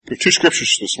We have two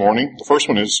scriptures this morning. The first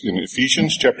one is in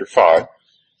Ephesians chapter 5,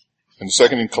 and the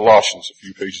second in Colossians, a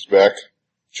few pages back,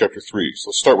 chapter 3. So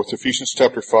let's start with Ephesians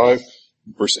chapter 5,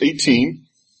 verse 18.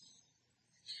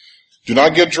 Do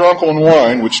not get drunk on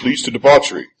wine, which leads to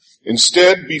debauchery.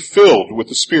 Instead, be filled with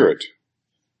the Spirit.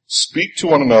 Speak to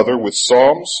one another with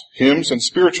psalms, hymns, and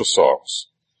spiritual songs.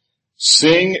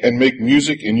 Sing and make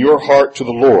music in your heart to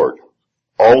the Lord,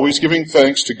 always giving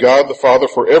thanks to God the Father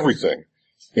for everything,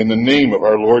 in the name of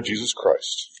our Lord Jesus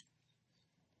Christ.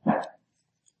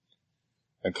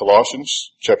 And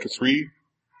Colossians chapter 3,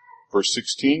 verse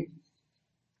 16.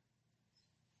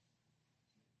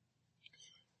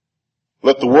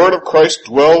 Let the word of Christ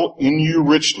dwell in you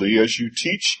richly as you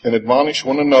teach and admonish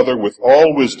one another with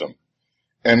all wisdom,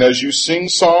 and as you sing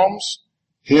psalms,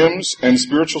 hymns, and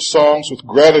spiritual songs with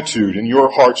gratitude in your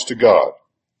hearts to God.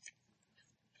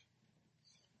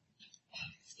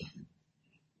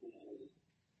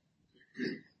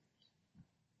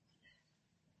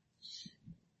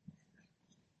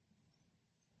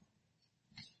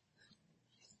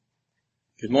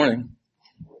 Good morning.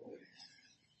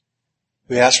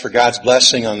 We ask for God's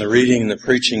blessing on the reading and the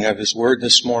preaching of His Word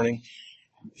this morning.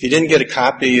 If you didn't get a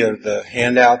copy of the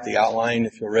handout, the outline,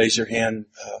 if you'll raise your hand,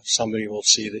 somebody will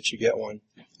see that you get one.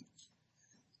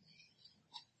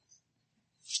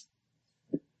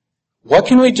 What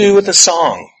can we do with a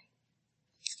song?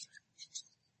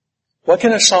 What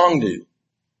can a song do?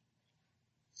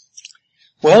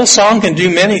 Well, a song can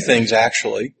do many things,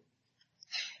 actually.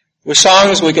 With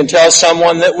songs, we can tell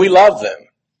someone that we love them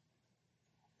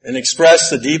and express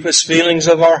the deepest feelings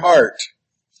of our heart.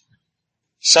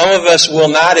 Some of us will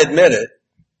not admit it,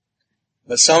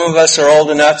 but some of us are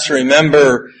old enough to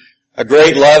remember a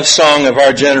great love song of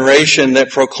our generation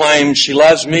that proclaimed, "She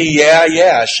loves me, yeah,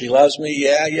 yeah. She loves me,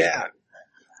 yeah, yeah."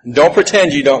 And don't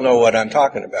pretend you don't know what I'm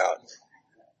talking about.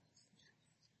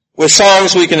 With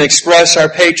songs, we can express our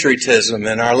patriotism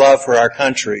and our love for our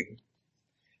country.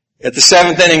 At the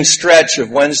seventh inning stretch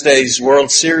of Wednesday's World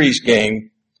Series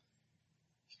game,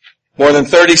 more than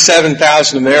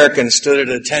 37,000 Americans stood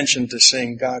at attention to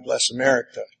sing "God Bless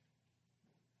America."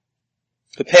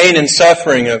 The pain and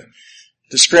suffering of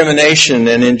discrimination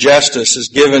and injustice is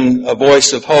given a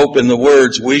voice of hope in the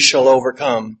words, "We shall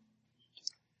overcome.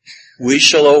 We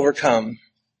shall overcome."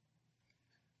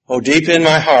 Oh, deep in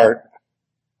my heart,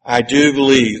 I do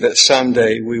believe that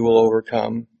someday we will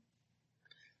overcome.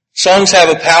 Songs have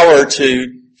a power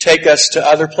to take us to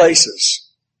other places.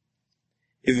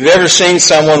 If you've ever seen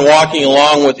someone walking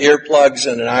along with earplugs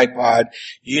and an iPod,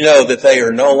 you know that they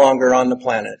are no longer on the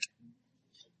planet.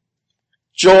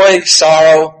 Joy,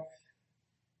 sorrow,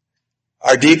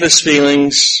 our deepest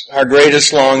feelings, our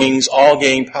greatest longings all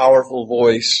gain powerful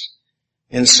voice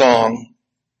in song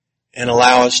and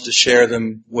allow us to share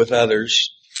them with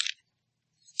others.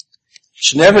 You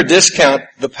should never discount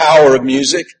the power of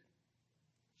music.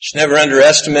 You should never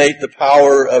underestimate the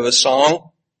power of a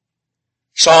song.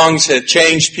 Songs have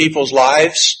changed people's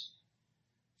lives.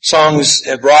 Songs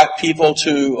have brought people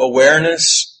to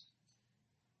awareness,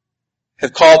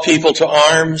 have called people to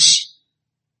arms,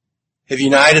 have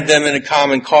united them in a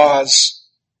common cause.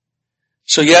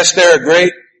 So yes, there are a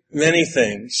great many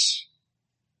things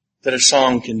that a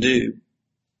song can do.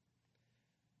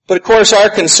 But of course,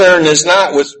 our concern is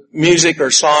not with music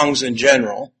or songs in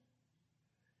general.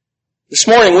 This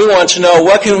morning we want to know,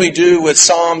 what can we do with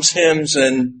psalms, hymns,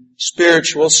 and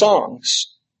spiritual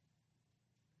songs?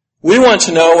 We want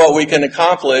to know what we can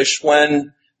accomplish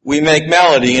when we make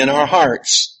melody in our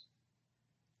hearts.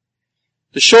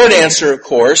 The short answer, of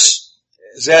course,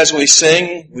 is as we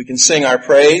sing, we can sing our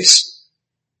praise,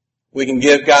 we can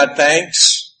give God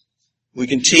thanks, we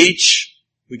can teach,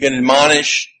 we can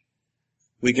admonish,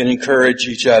 we can encourage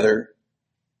each other.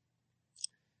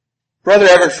 Brother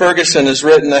Everett Ferguson has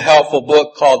written a helpful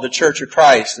book called The Church of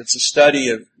Christ. It's a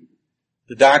study of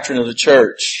the doctrine of the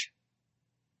church.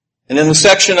 And in the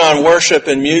section on worship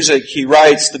and music, he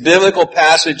writes, the biblical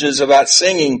passages about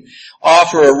singing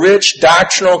offer a rich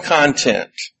doctrinal content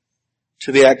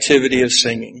to the activity of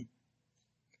singing.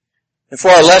 And for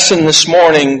our lesson this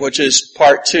morning, which is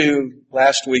part 2,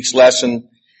 last week's lesson,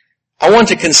 I want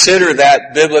to consider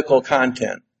that biblical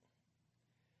content.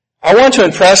 I want to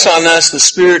impress on us the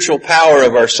spiritual power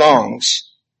of our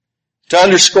songs, to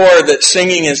underscore that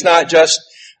singing is not just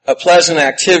a pleasant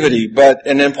activity, but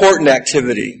an important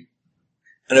activity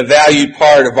and a valued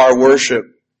part of our worship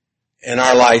and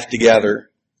our life together.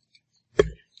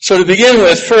 So to begin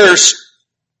with, first,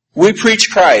 we preach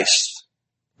Christ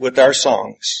with our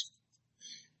songs.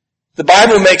 The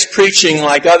Bible makes preaching,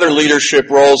 like other leadership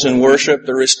roles in worship,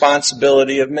 the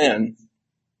responsibility of men.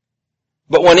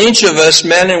 But when each of us,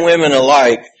 men and women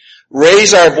alike,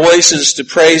 raise our voices to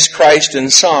praise Christ in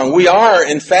song, we are,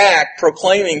 in fact,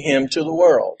 proclaiming Him to the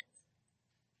world.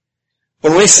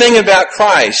 When we sing about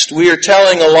Christ, we are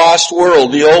telling a lost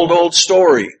world the old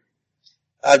story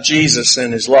of Jesus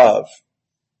and His love.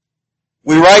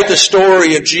 We write the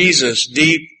story of Jesus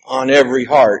deep on every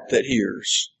heart that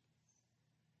hears.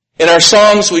 In our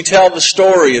songs, we tell the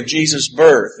story of Jesus'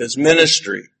 birth, His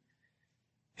ministry,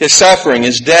 His suffering,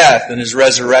 His death, and His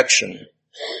resurrection.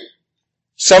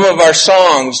 Some of our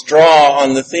songs draw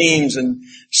on the themes and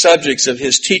subjects of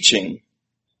His teaching.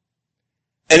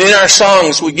 And in our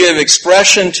songs, we give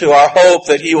expression to our hope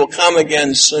that He will come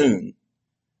again soon.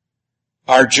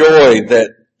 Our joy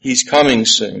that He's coming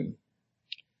soon.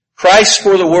 Christ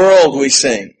for the world we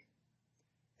sing.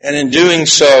 And in doing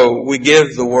so, we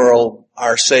give the world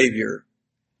our Savior.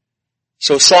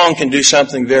 So song can do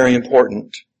something very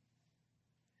important.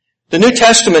 The New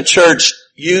Testament church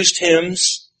used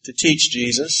hymns to teach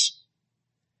Jesus.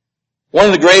 One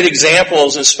of the great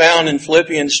examples is found in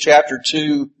Philippians chapter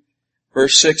 2,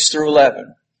 verse 6 through 11.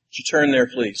 Would you turn there,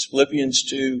 please? Philippians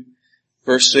 2,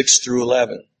 verse 6 through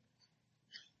 11.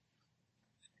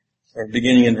 Or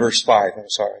beginning in verse 5, I'm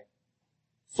sorry.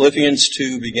 Philippians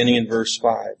 2, beginning in verse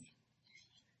 5.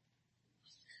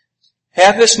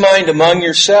 Have this mind among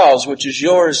yourselves, which is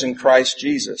yours in Christ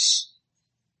Jesus,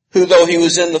 who, though He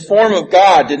was in the form of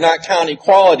God, did not count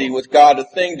equality with God a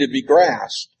thing to be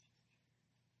grasped,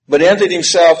 but emptied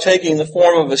Himself, taking the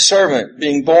form of a servant,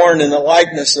 being born in the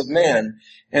likeness of men,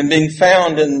 and being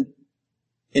found in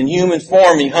human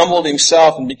form, He humbled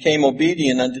Himself and became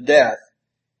obedient unto death,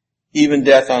 even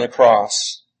death on a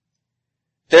cross.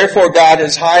 Therefore God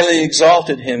has highly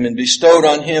exalted Him and bestowed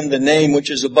on Him the name which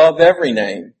is above every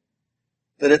name,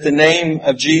 that at the name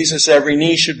of Jesus every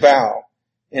knee should bow,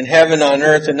 in heaven, on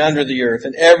earth, and under the earth,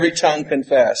 and every tongue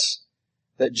confess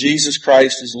that Jesus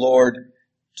Christ is Lord,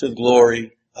 to the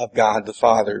glory of God the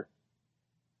Father.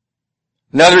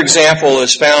 Another example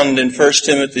is found in 1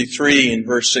 Timothy 3 in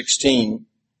verse 16.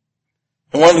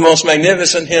 And one of the most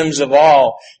magnificent hymns of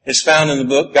all is found in the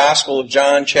book Gospel of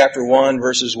John, chapter 1,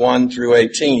 verses 1 through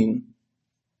 18.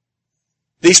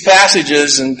 These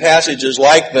passages and passages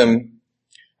like them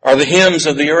are the hymns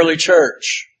of the early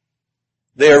church.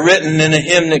 They are written in a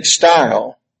hymnic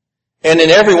style. And in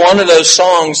every one of those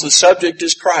songs, the subject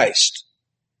is Christ.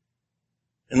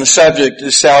 And the subject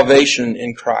is salvation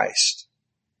in Christ.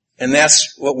 And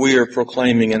that's what we are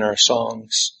proclaiming in our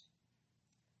songs.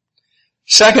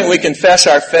 Second, we confess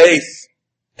our faith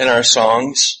in our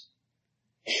songs.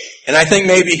 And I think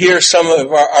maybe here are some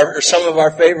of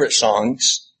our favorite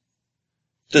songs.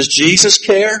 Does Jesus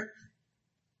care?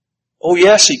 Oh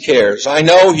yes, He cares. I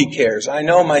know He cares. I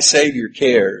know my Savior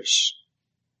cares.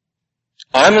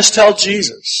 I must tell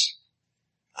Jesus.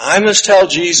 I must tell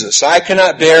Jesus. I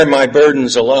cannot bear my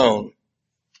burdens alone.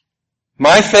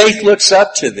 My faith looks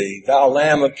up to Thee, Thou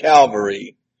Lamb of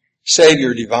Calvary,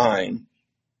 Savior divine.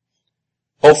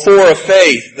 Oh, for a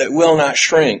faith that will not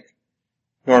shrink,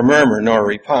 nor murmur, nor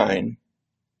repine.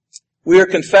 We are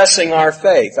confessing our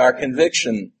faith, our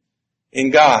conviction in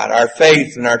God, our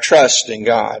faith and our trust in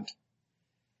God.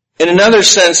 In another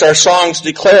sense, our songs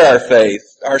declare our faith.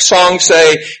 Our songs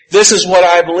say, this is what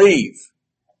I believe.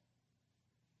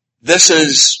 This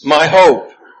is my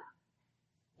hope.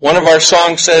 One of our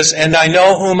songs says, and I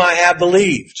know whom I have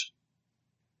believed.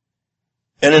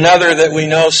 And another that we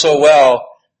know so well,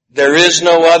 there is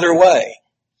no other way.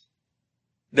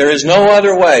 There is no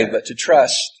other way but to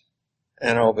trust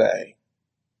and obey.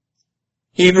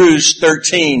 Hebrews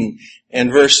 13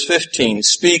 and verse 15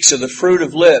 speaks of the fruit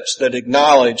of lips that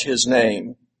acknowledge His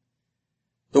name.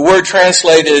 The word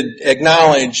translated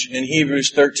acknowledge in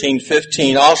Hebrews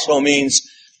 13:15 also means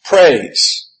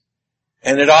praise,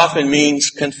 and it often means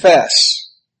confess.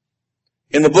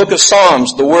 In the book of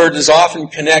Psalms, the word is often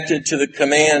connected to the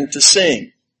command to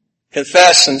sing.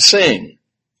 Confess and sing.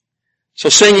 So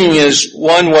singing is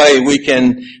one way we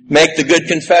can make the good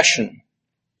confession,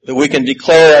 that we can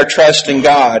declare our trust in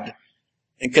God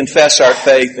and confess our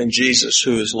faith in Jesus,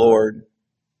 who is Lord.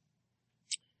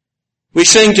 We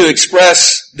sing to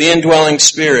express the indwelling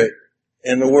Spirit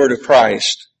and the Word of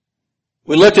Christ.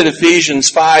 We looked at Ephesians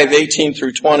 5:18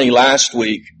 through 20 last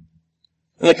week.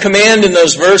 And the command in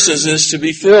those verses is to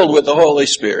be filled with the Holy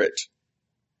Spirit.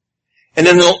 And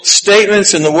in the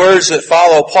statements and the words that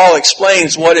follow, Paul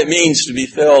explains what it means to be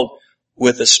filled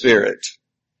with the Spirit.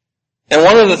 And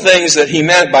one of the things that he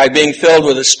meant by being filled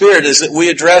with the Spirit is that we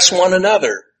address one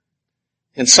another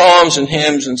in psalms and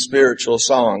hymns and spiritual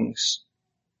songs.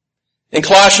 In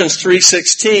Colossians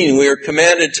 3:16, we are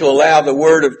commanded to allow the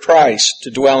Word of Christ to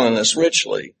dwell in us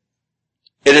richly.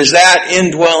 It is that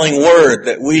indwelling word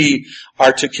that we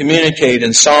are to communicate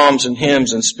in psalms and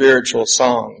hymns and spiritual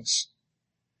songs.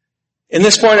 In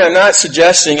this point, I'm not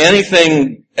suggesting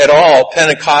anything at all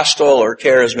Pentecostal or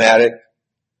charismatic,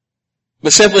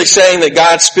 but simply saying that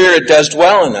God's Spirit does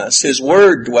dwell in us. His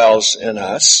Word dwells in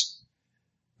us.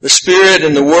 The Spirit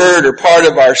and the Word are part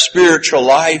of our spiritual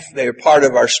life. They are part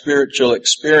of our spiritual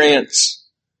experience.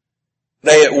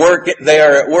 They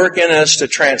are at work in us to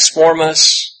transform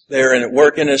us. They are at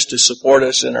work in us to support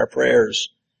us in our prayers,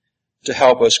 to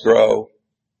help us grow.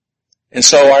 And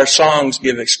so our songs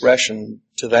give expression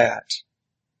to that.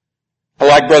 I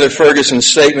like Brother Ferguson's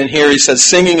statement here. He says,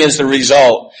 singing is the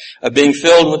result of being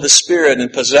filled with the Spirit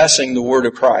and possessing the Word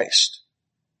of Christ.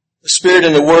 The Spirit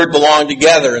and the Word belong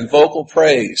together, and vocal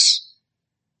praise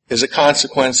is a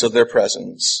consequence of their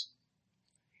presence.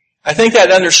 I think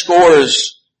that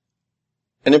underscores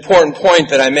an important point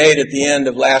that I made at the end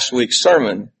of last week's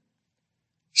sermon.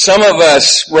 Some of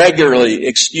us regularly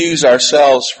excuse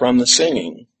ourselves from the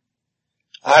singing.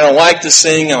 I don't like to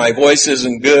sing, my voice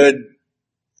isn't good.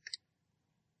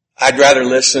 I'd rather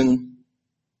listen.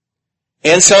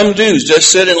 And some do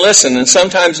just sit and listen, and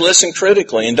sometimes listen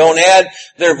critically and don't add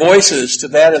their voices to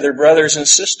that of their brothers and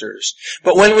sisters.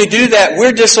 But when we do that,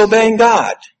 we're disobeying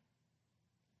God.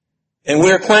 And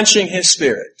we're quenching His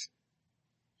Spirit.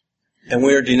 And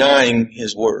we're denying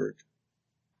His Word.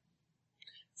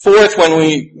 Fourth, when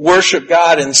we worship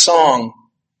God in song,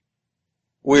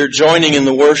 we're joining in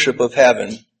the worship of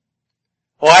heaven.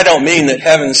 Well, I don't mean that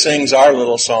heaven sings our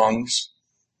little songs,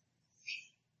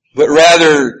 but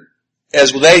rather,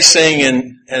 as they sing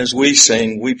and as we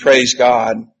sing, we praise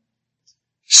God.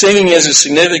 Singing is a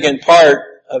significant part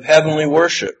of heavenly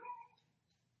worship.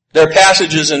 There are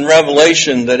passages in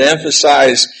Revelation that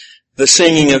emphasize the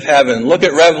singing of heaven. Look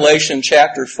at Revelation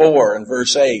chapter 4 and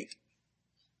verse 8.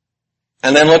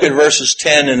 And then look at verses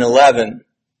 10 and 11.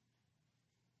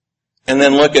 And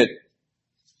then look at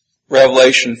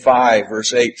Revelation 5,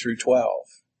 verse 8 through 12.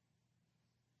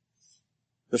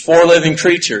 The four living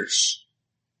creatures,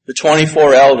 the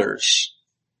 24 elders,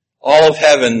 all of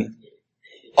heaven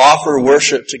offer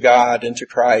worship to God and to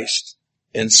Christ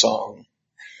in song.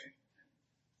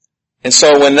 And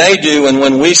so when they do, and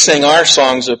when we sing our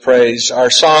songs of praise, our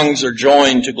songs are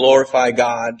joined to glorify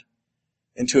God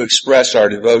and to express our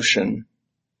devotion.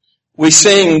 We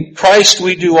sing, Christ,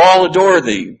 we do all adore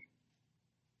Thee,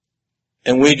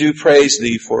 and we do praise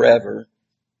Thee forever.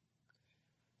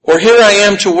 Or here I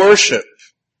am to worship,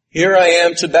 here I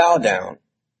am to bow down.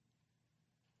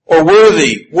 Or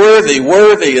worthy, worthy,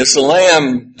 worthy is the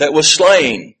Lamb that was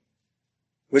slain,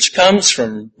 which comes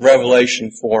from Revelation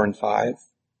 4 and 5.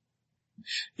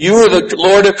 You are the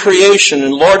Lord of creation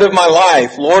and Lord of my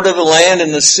life, Lord of the land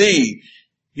and the sea.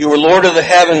 You are Lord of the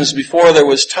heavens before there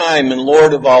was time, and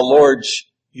Lord of all lords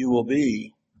you will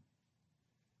be.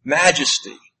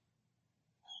 Majesty.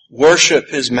 Worship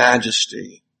His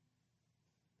majesty.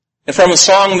 And from a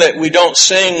song that we don't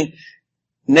sing,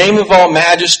 name of all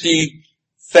majesty,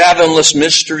 fathomless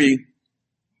mystery,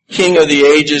 King of the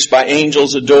ages, by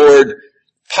angels adored,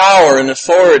 power and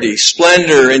authority,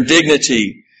 splendor and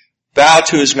dignity, bow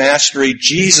to His mastery,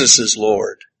 Jesus is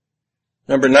Lord.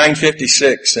 Number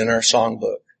 956 in our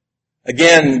songbook.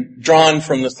 Again, drawn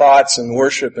from the thoughts and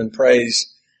worship and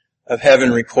praise of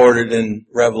heaven recorded in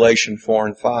Revelation 4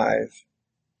 and 5.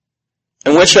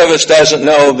 And which of us doesn't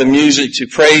know the music to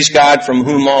praise God from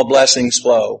whom all blessings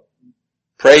flow?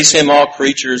 Praise Him, all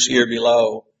creatures here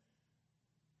below.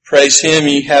 Praise Him,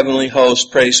 ye heavenly hosts.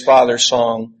 Praise Father,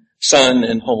 Son,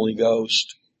 and Holy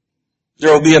Ghost.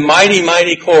 There will be a mighty,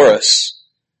 mighty chorus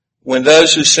when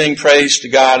those who sing praise to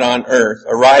God on earth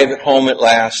arrive at home at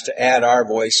last to add our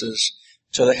voices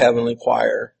to the heavenly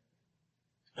choir.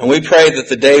 And we pray that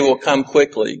the day will come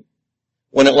quickly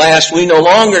when at last we no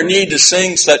longer need to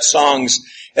sing such songs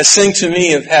as Sing to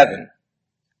Me of Heaven.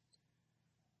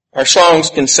 Our songs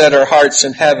can set our hearts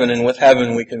in heaven, and with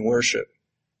heaven we can worship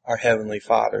our Heavenly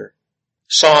Father.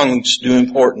 Songs do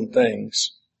important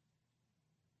things.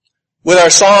 With our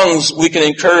songs we can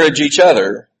encourage each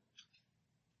other.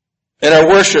 In our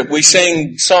worship we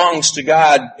sing songs to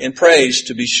God in praise,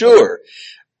 to be sure.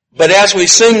 But as we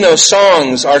sing those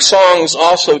songs, our songs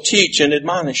also teach and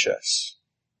admonish us.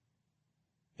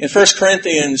 In 1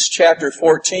 Corinthians chapter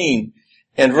 14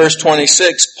 and verse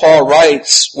 26, Paul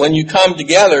writes, when you come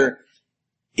together,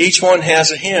 each one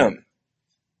has a hymn.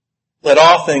 Let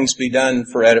all things be done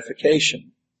for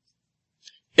edification.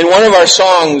 In one of our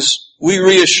songs, we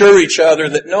reassure each other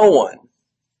that no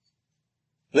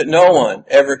one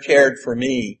ever cared for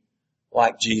me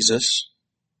like Jesus.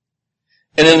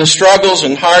 And in the struggles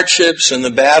and hardships and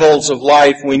the battles of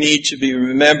life, we need to be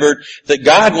remembered that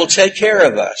God will take care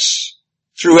of us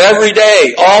through every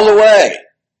day, all the way.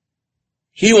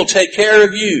 He will take care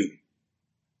of you.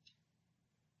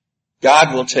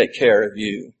 God will take care of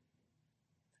you.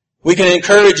 We can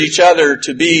encourage each other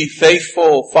to be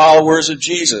faithful followers of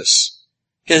Jesus.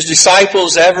 His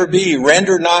disciples ever be,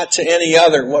 render not to any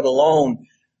other what alone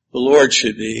the Lord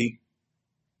should be.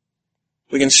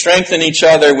 We can strengthen each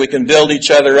other, we can build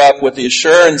each other up with the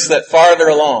assurance that farther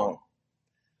along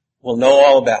we'll know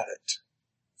all about it.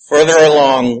 Further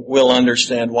along we'll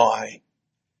understand why.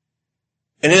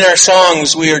 And in our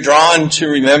songs we are drawn to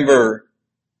remember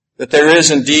that there is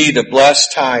indeed a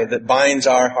blessed tie that binds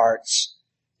our hearts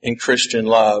in Christian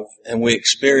love, and we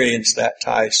experience that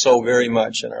tie so very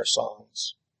much in our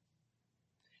songs.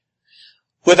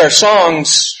 With our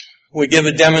songs, we give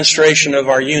a demonstration of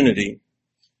our unity.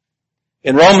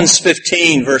 In Romans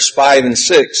 15, verse 5 and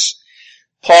 6,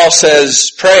 Paul says,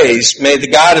 "Praise, may the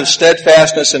God of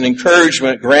steadfastness and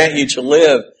encouragement grant you to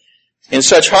live in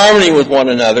such harmony with one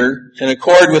another, in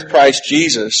accord with Christ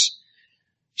Jesus,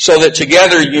 so that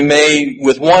together you may,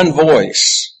 with one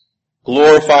voice,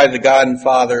 glorify the God and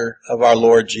Father of our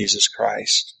Lord Jesus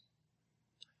Christ."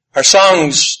 Our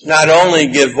songs not only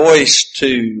give voice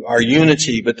to our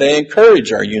unity, but they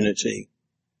encourage our unity.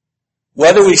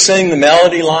 Whether we sing the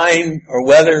melody line or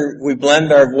whether we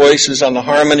blend our voices on the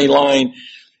harmony line,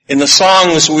 in the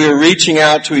songs we are reaching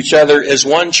out to each other as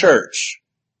one church.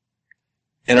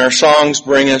 And our songs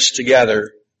bring us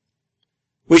together.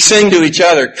 We sing to each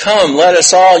other, "Come, let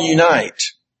us all unite.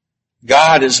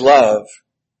 God is love.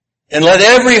 And let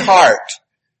every heart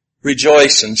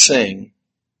rejoice and sing."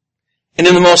 And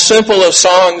in the most simple of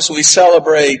songs, we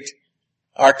celebrate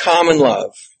our common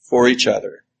love for each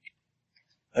other.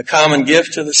 A common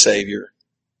gift to the Savior.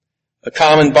 A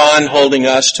common bond holding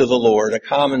us to the Lord. A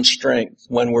common strength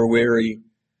when we're weary.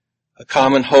 A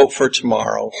common hope for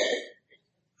tomorrow.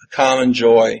 A common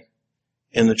joy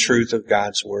in the truth of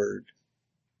God's Word.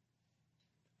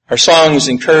 Our songs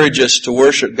encourage us to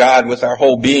worship God with our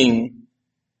whole being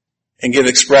and give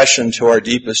expression to our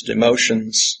deepest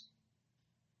emotions.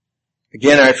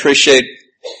 Again, I appreciate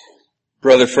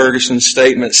Brother Ferguson's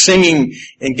statement. Singing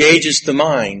engages the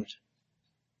mind,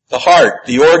 the heart,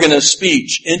 the organ of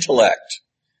speech, intellect,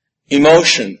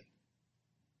 emotion,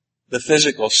 the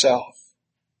physical self.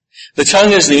 The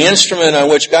tongue is the instrument on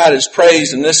which God is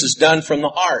praised, and this is done from the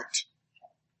heart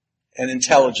and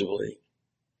intelligibly.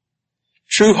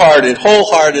 True-hearted,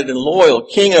 wholehearted, and loyal,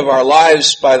 King of our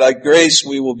lives, by thy grace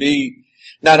we will be,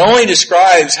 not only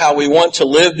describes how we want to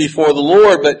live before the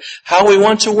Lord, but how we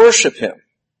want to worship Him,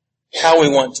 how we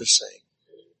want to sing.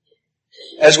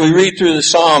 As we read through the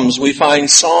Psalms, we find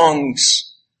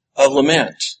songs of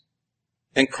lament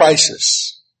and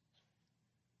crisis.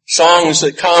 Songs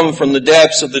that come from the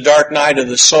depths of the dark night of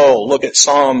the soul. Look at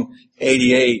Psalm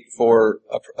 88 for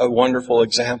a wonderful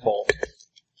example.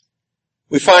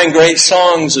 We find great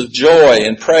songs of joy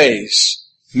and praise.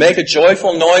 Make a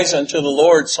joyful noise unto the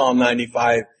Lord, Psalm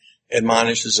 95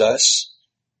 admonishes us.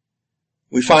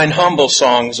 We find humble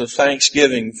songs of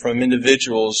thanksgiving from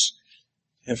individuals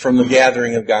and from the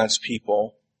gathering of God's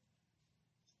people.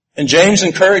 And James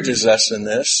encourages us in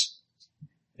this.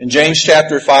 In James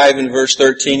chapter 5 and verse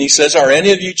 13, he says, "Are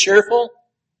any of you cheerful?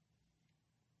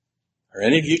 Are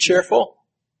any of you cheerful?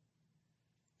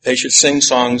 They should sing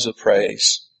songs of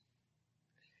praise."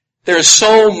 There is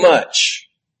so much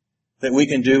that we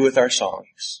can do with our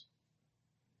songs.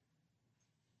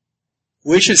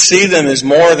 We should see them as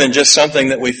more than just something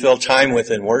that we fill time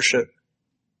with in worship,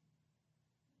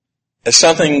 as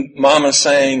something Mama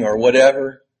sang or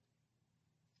whatever.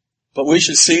 But we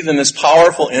should see them as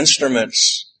powerful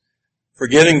instruments for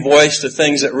giving voice to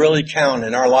things that really count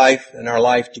in our life and our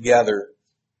life together.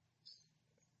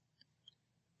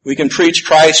 We can preach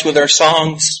Christ with our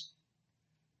songs.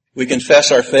 We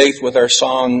confess our faith with our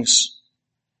songs.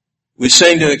 We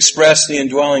sing to express the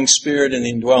indwelling Spirit and the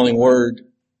indwelling Word.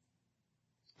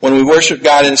 When we worship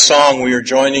God in song, we are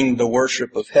joining the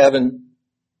worship of heaven.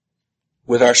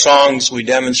 With our songs, we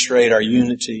demonstrate our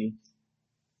unity.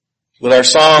 With our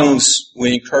songs,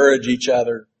 we encourage each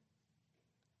other.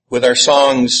 With our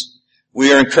songs,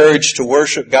 we are encouraged to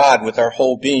worship God with our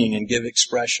whole being and give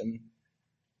expression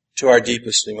to our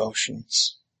deepest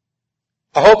emotions.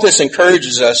 I hope this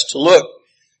encourages us to look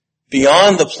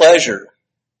beyond the pleasure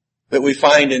that we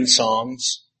find in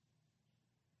songs,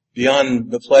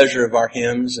 beyond the pleasure of our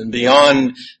hymns, and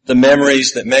beyond the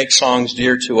memories that make songs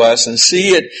dear to us, and see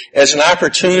it as an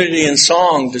opportunity in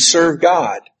song to serve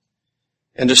God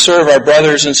and to serve our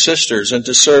brothers and sisters and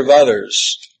to serve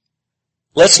others.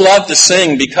 Let's love to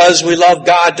sing because we love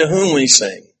God to whom we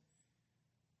sing.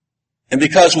 And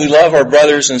because we love our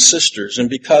brothers and sisters, and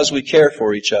because we care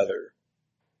for each other.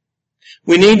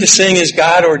 We need to sing as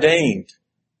God ordained,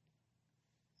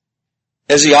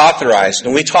 as He authorized.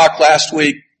 And we talked last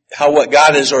week how what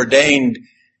God has ordained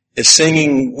is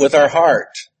singing with our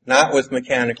heart, not with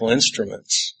mechanical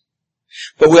instruments.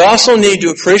 But we also need to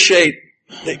appreciate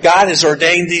that God has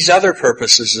ordained these other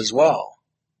purposes as well.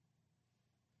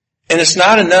 And it's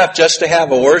not enough just to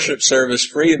have a worship service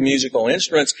free of musical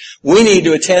instruments. We need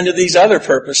to attend to these other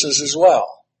purposes as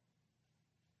well.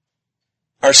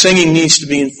 Our singing needs to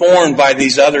be informed by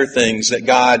these other things that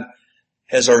God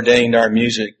has ordained our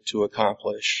music to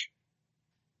accomplish.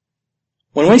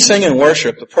 When we sing in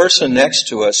worship, the person next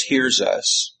to us hears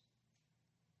us.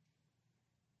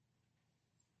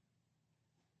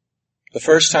 The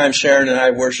first time Sharon and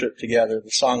I worshiped together,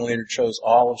 the song leader chose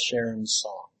all of Sharon's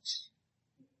songs.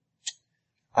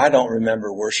 I don't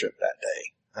remember worship that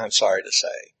day, I'm sorry to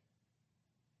say.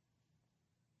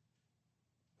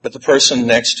 But the person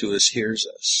next to us hears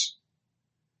us.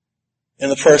 And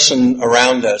the person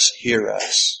around us hears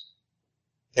us.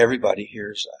 Everybody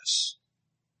hears us.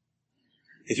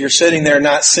 If you're sitting there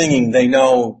not singing, they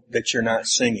know that you're not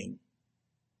singing.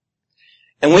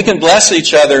 And we can bless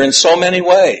each other in so many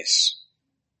ways.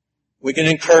 We can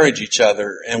encourage each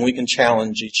other and we can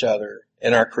challenge each other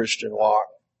in our Christian walk.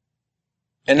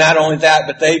 And not only that,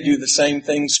 but they do the same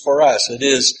things for us. It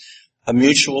is a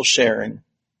mutual sharing.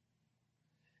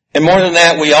 And more than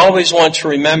that, we always want to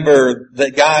remember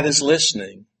that God is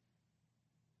listening.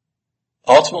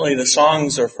 Ultimately, the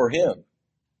songs are for Him,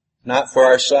 not for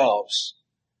ourselves.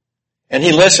 And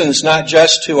He listens not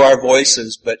just to our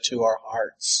voices, but to our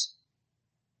hearts.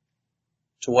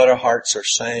 To what our hearts are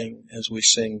saying as we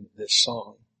sing this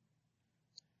song.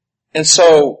 And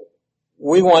so,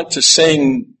 we want to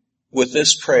sing with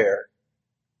this prayer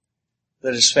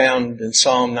that is found in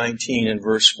Psalm 19 and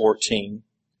verse 14.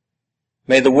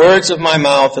 May the words of my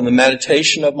mouth and the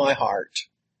meditation of my heart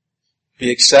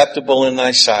be acceptable in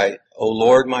thy sight, O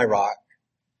Lord, my rock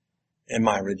and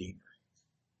my redeemer.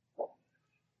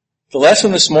 The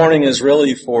lesson this morning is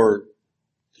really for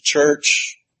the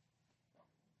church.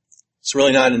 It's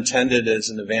really not intended as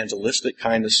an evangelistic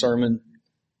kind of sermon.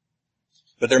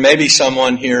 But there may be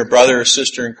someone here, a brother or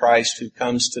sister in Christ, who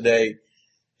comes today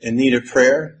in need of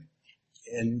prayer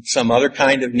and some other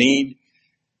kind of need.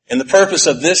 And the purpose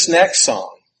of this next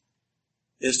song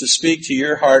is to speak to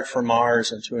your heart from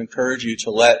ours and to encourage you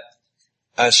to let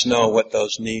us know what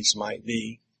those needs might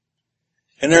be.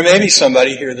 And there may be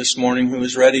somebody here this morning who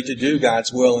is ready to do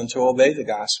God's will and to obey the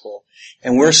gospel.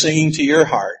 And we're singing to your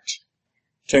heart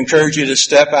to encourage you to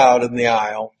step out in the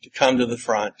aisle, to come to the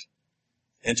front,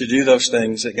 and to do those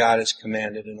things that God has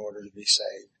commanded in order to be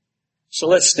saved. So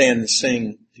let's stand and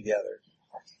sing together.